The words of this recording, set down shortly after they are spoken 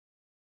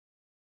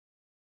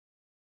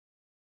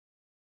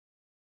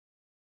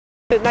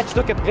Значи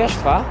тук като гледаш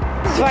това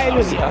е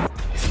илюзия.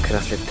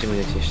 Искра след 3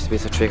 минути ще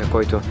списа човека,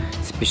 който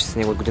се пише с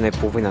него от година и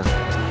половина.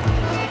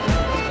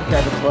 Тя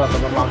е да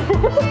нормално.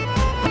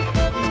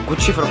 Го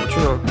чифра, го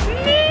чуно.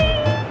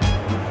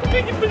 Тук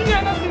ги преди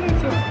една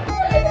седмица.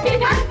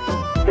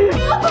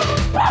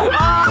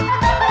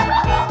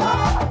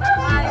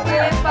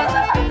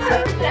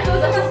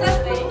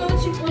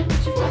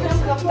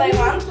 В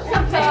Тайланд.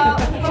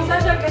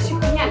 Масажа гаши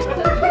коня.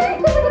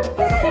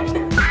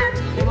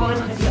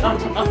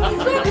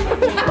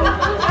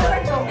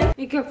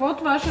 И какво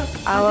това ще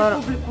бъде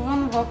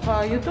публикувано в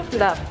YouTube?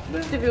 Да.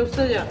 Ще ви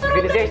осъдя.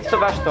 Вие ли взехте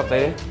това вашата торта,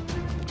 или?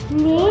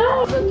 Не.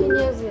 Зоки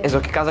не я взе.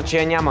 Зоки каза, че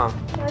я няма.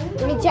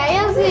 Ми тя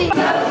я взе.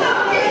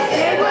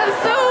 Не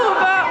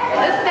гласува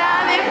да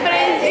стане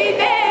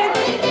президент.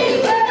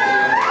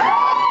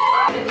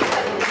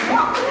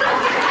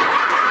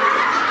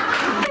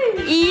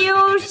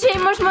 Ио, ще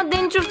имаш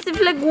младенчовци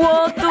в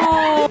леглото.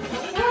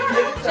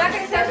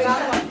 Чакай сега.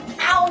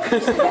 Ау!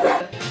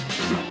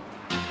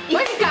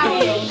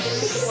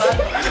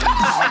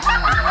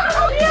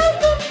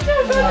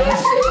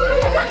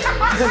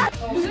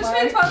 Виждаш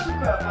ли това тук?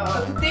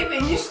 Като тебе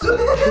нищо.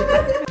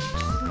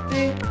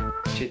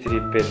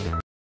 4-5.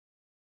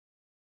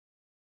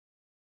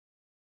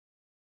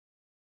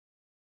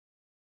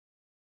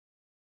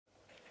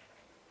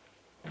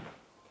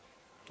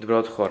 Добро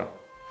утро, хора.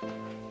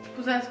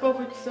 Познай с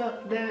колко часа?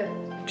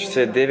 9.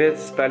 Часа е 9,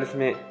 спали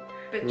сме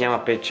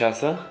няма 5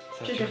 часа.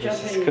 Сега ще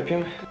се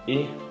скъпим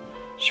и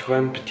ще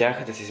ходим при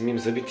тях да си измием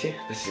зъбите.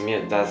 Да си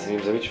измием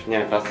зъбите, защото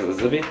нямаме паста за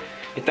зъби.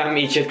 И там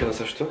и четката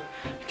също,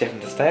 в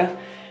тяхната стая.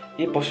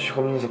 И после ще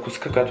ходим на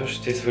закуска, която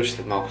ще свърши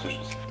след малко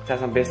всъщност. Сега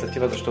съм без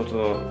статива, защото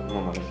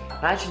мама вези.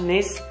 Значи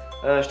днес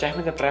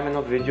щяхме да правим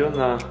едно видео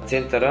на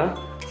центъра,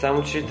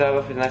 само че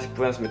трябва в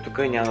 11:30 сме тук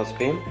и няма да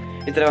успеем.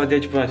 И трябва в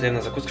 9:30 да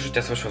на закуска, защото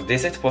тя свършва в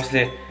 10,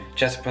 после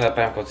час и половина да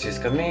правим каквото си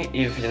искаме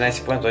и в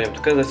 11:30 дойдем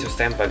тук да си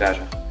оставим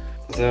багажа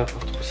за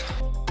автобуса.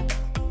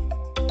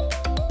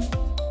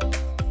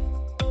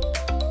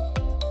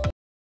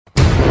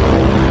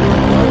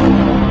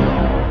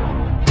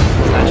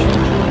 Значи,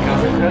 тук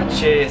казаха,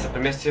 че са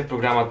преместили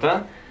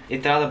програмата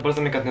и трябва да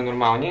бързаме като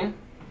ненормални.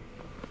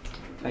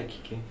 Това е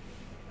Кики.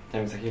 Тя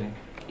ми захили.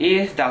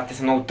 И да, те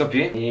са много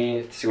тъпи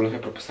и сигурно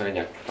сме пропуснали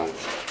някакво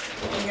танци.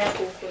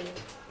 Няколко.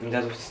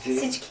 Да, допустили.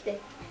 Всичките.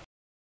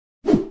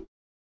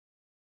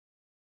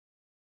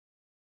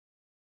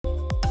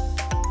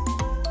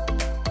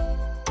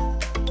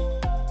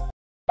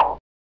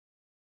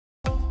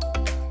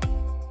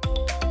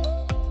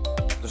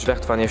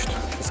 Доживях това нещо.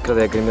 Иска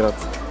да я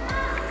гримират.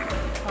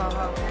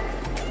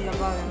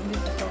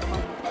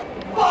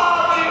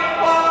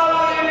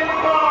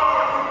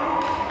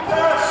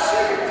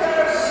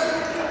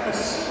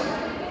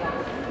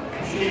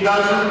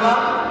 Забавям.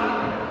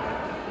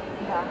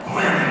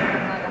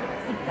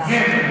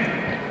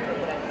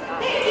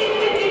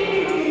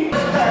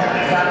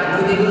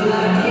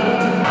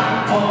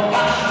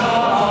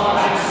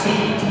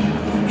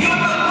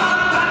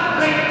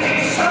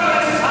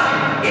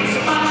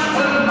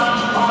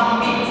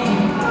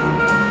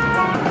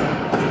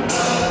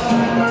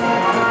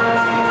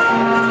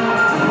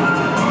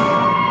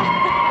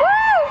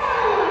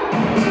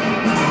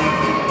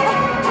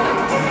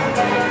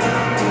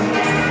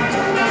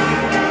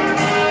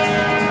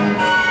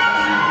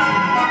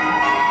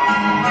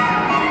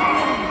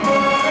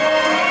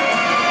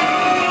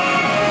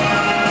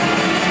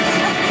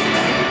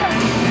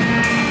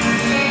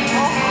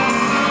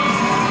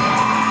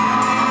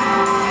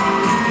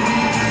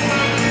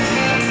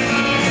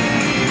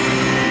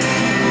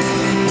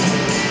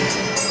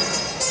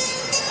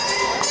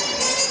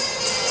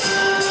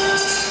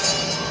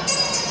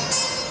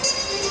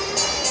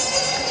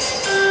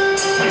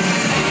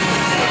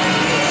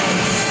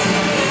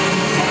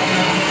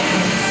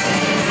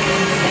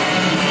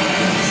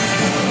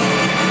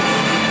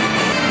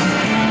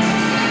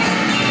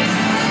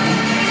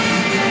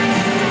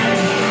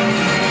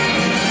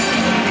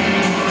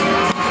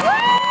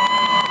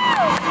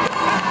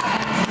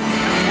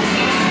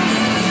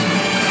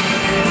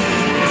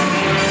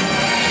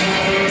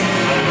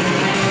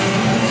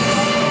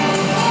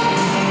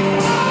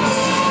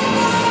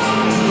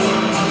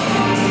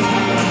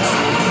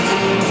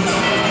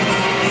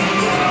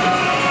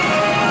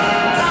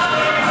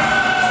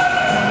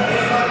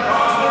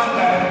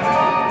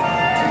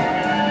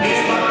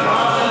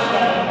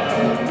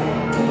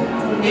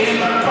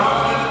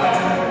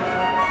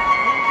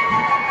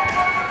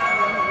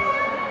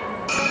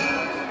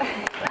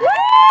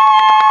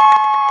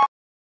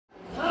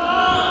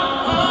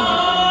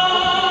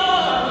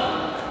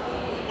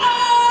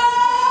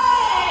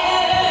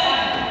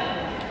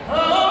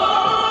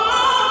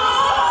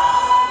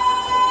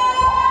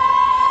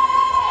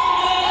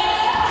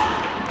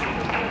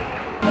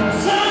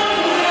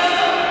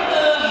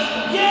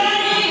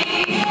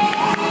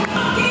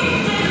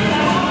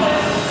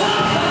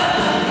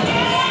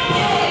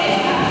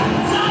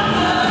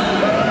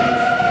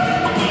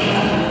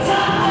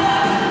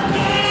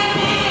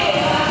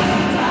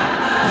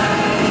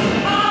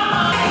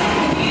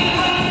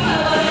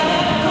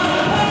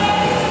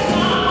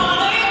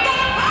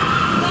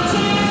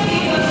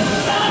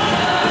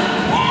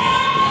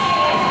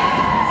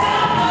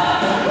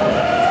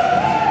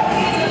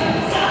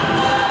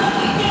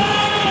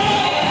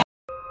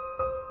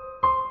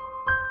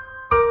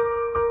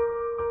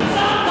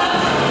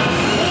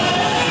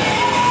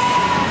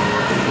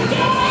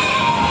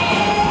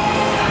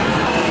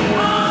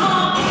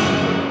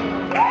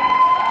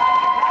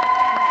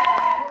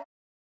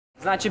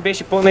 Значи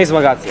беше пълна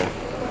излагация.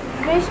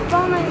 Беше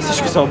пълна излагация.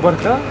 Всичко се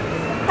обърка.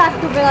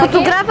 Както винаги.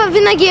 Фотографа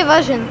винаги е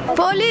важен.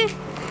 Поли?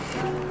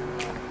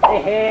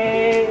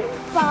 Поли?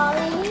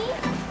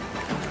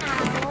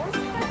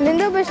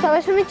 Линда,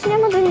 обещаваше ми, че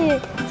няма да ни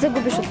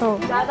загубиш отново.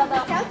 Да.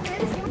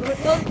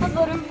 Този път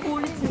вървим по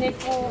улици, не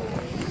по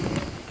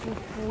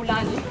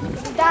уляни.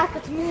 Да,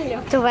 като минали.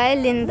 Това е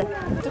Линда.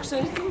 Тук ще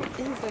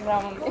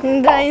инстаграма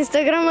ми. Да,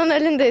 инстаграма на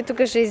Линда и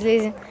тук ще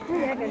излезе.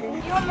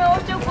 Имаме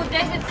още около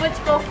 10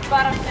 пъти колко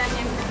пара в тя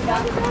сега.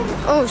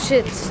 О,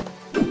 шит.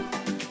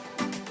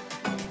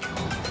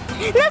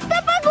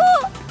 Настъпа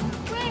го!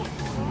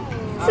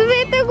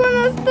 Света го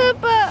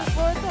настъпа!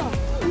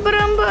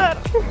 Бръмбър!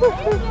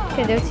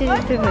 Къде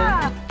отидете, бе?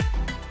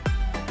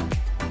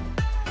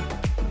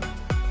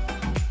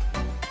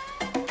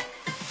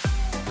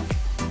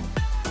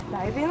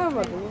 Дай вина,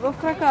 въду в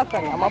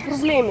краката, няма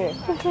проблеми.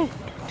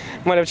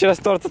 Моля, вчера с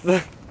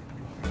тортата.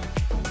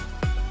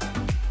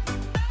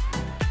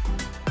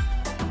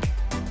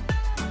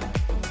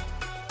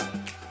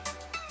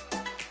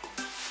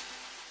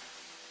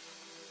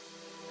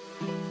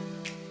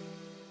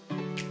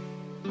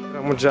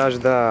 Муджаж,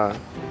 да.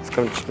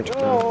 Искам да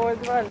чешмичката. О,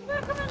 едва ли.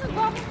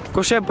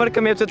 Ако ще я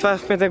бъркам, ето това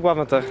в мен е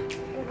главната.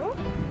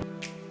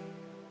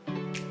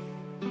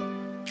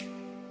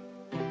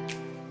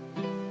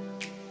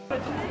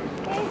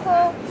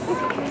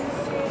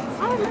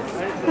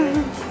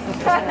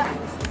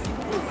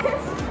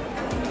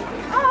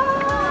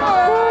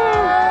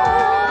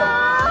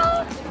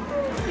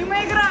 Има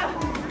игра!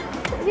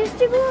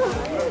 Вижте го!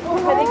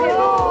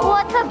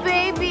 What a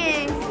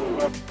baby!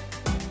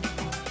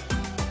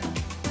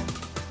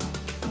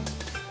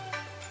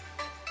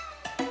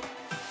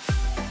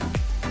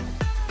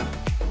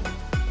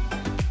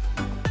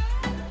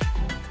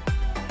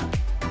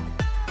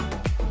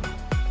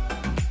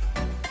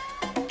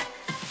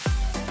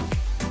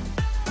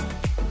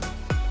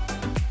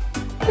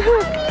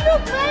 Мило,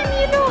 това е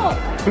Мило!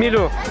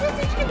 Мило!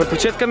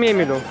 Предпочетка ми е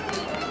Мило.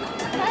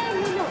 Това е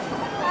Мило.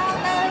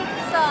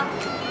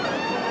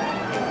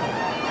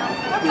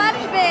 Марш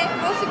бе,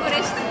 какво си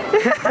горещи?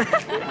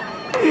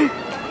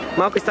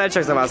 Малко и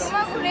старичък за вас.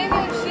 Малко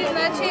време уши,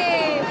 значи...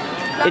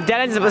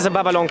 Идеален за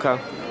баба Лонка.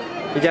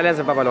 Идеален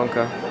за баба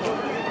Лонка.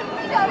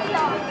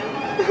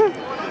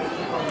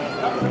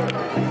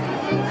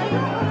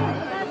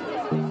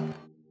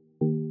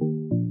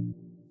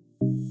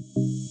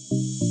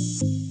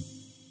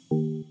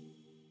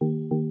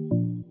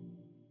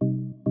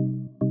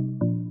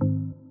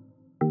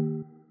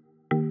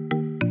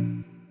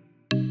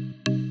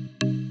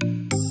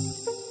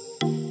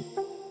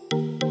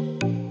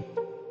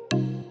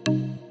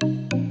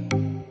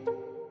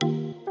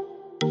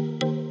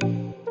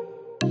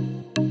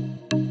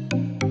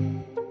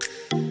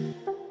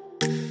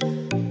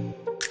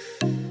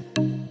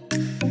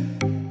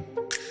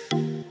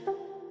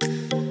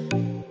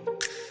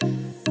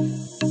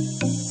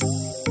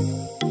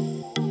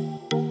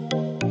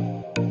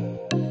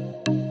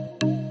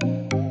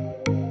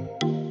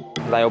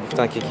 Дай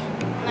обувта на Кики.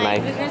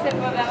 Найк. Бизнес се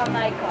появява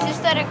Найка.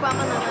 Чиста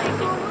реклама на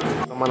Найка.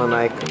 Реклама на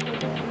Найк.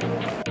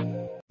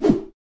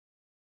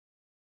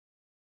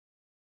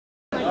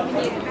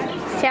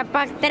 Сега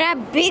пак трябва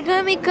да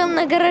бигаме към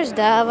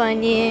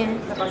награждаване.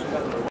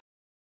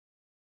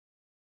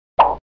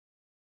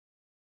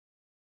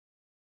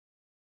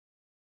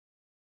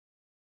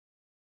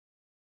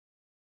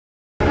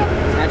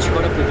 Значи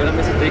хора,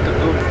 прибираме се, тъй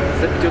като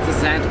след пъти от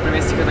състезанието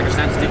преместиха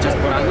награждането час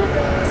по-рано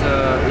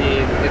и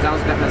едва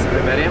успяхме да се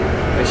приберем.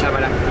 Беше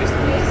валяхме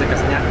 30 минути,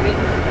 закъсняхме.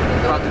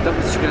 Когато и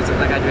тъпо всички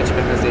награди вече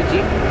бяхме взети.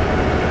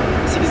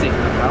 Си ги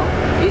взехме направо.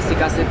 И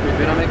сега се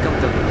прибираме към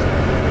тъпото.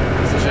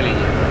 За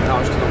съжаление,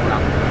 това още много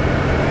рано.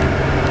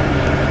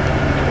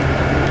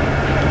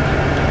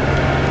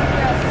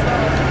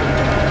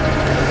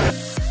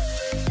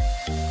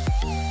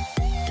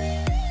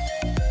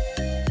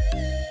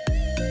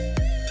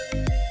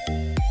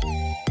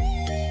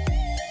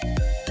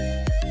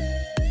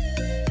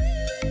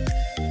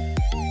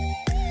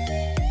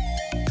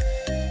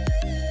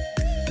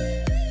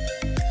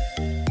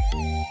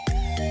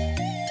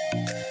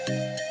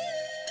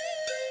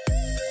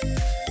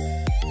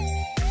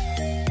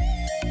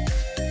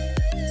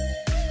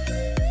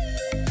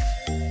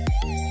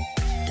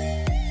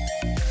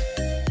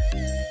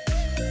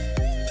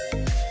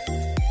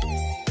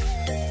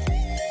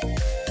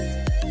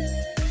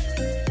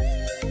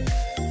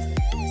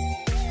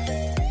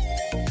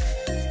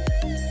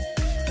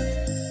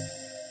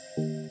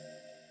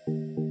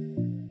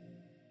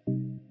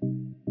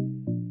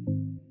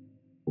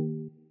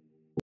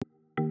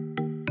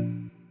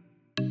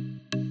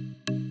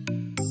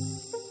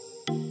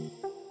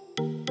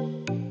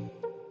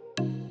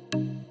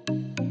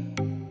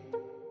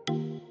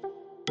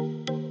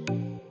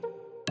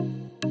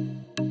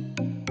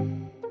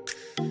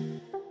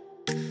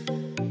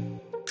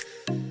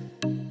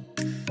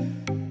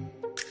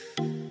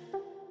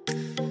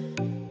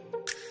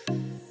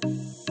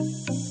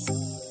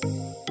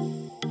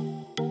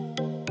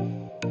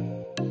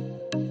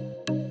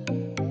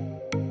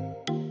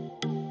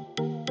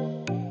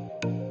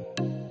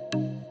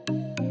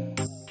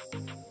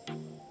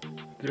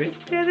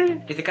 Здравейте, приятели!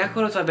 И така,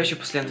 хора, това беше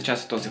последната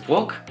част от този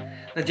влог.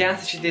 Надявам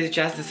се, че тези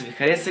части да са ви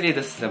харесали и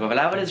да са се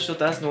забавлявали,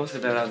 защото аз много се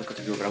забавлявам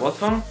докато ги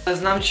обработвам.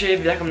 Знам, че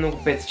бяха много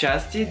 5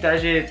 части,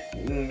 даже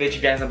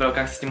вече бях забрал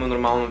как се снима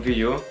нормално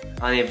видео,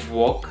 а не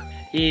влог.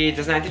 И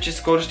да знаете, че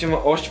скоро ще има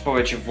още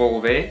повече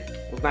влогове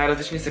от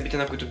най-различни събития,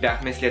 на които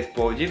бяхме след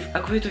Пловдив.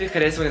 Ако видеото ви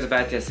харесва, не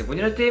забравяйте да се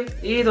абонирате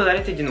и да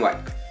ударите един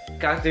лайк.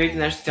 Както да видите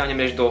нашите социални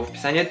мрежи долу в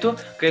описанието,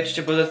 където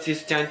ще бъдат и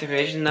социалните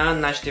мрежи на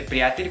нашите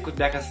приятели, които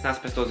бяха с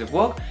нас през този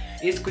влог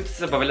и с които се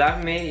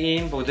забавлявахме и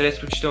им благодаря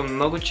изключително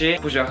много, че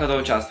пожелаха да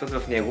участват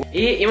в него.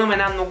 И имам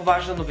една много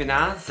важна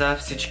новина за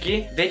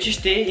всички. Вече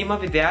ще има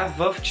видеа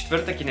в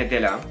четвъртък и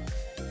неделя,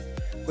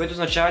 което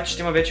означава, че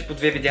ще има вече по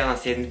 2 видеа на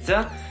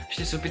седмица.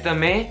 Ще се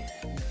опитаме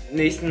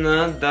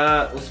наистина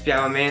да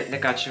успяваме да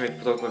качваме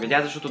по толкова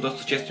видеа, защото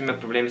доста често има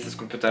проблеми с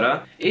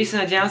компютъра. И се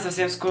надявам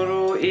съвсем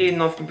скоро и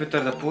нов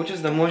компютър да получа,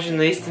 за да може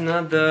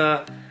наистина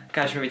да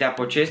качваме видеа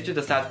по-често и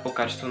да стават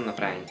по-качествено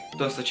направени.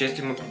 Доста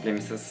често има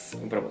проблеми с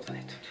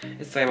обработването.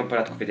 И това има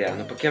порядко видеа,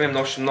 но пък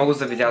имаме много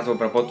за видеа за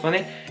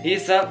обработване и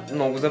са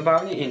много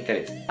забавни и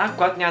интересни. А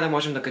когато няма да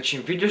можем да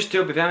качим видео, ще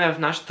обявяваме в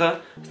нашата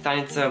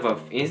страница в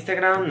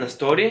Instagram, на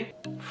Story.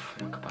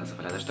 Капа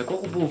заваля дъжда.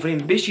 Колко хубаво време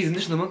беше,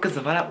 изведнъж намънка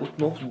заваля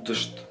отново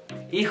дъжд.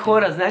 И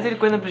хора, знаете ли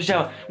кое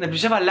наближава?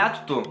 Наближава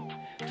лятото.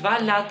 Това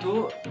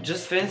лято Just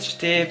Friends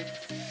ще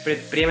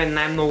предприеме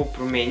най-много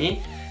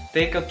промени,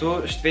 тъй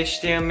като вече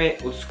ще имаме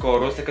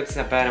отскоро, след като се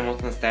направи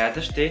ремонт на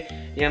стаята, ще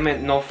имаме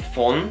нов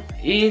фон.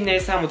 И не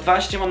само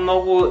това, ще има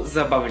много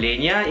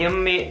забавления,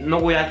 имаме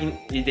много яки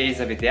идеи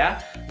за видеа,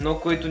 но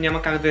които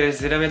няма как да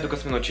реализираме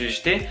докато сме на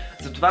училище.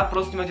 Затова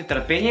просто имате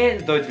търпение,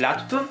 дойде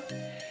лятото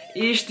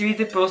и ще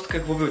видите просто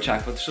какво ви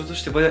очакват, защото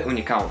ще бъде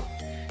уникално.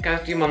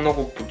 Както има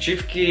много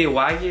почивки,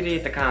 лагери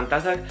и така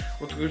нататък,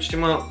 от които ще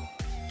има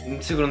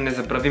сигурно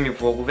незабравими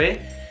влогове,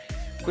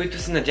 които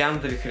се надявам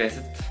да ви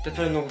харесат.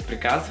 Това много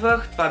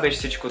приказвах, това беше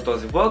всичко от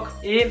този влог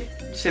и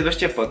до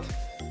следващия път.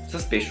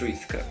 С Пешо и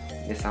Искра.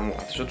 Не само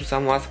аз, защото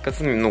само аз като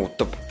съм много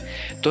тъп.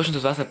 Точно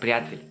това са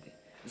приятелите.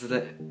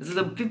 За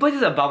да ви бъде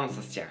забавно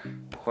с тях.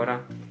 Хора,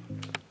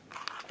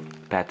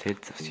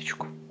 приятелите са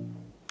всичко.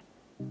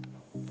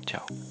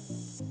 Чао.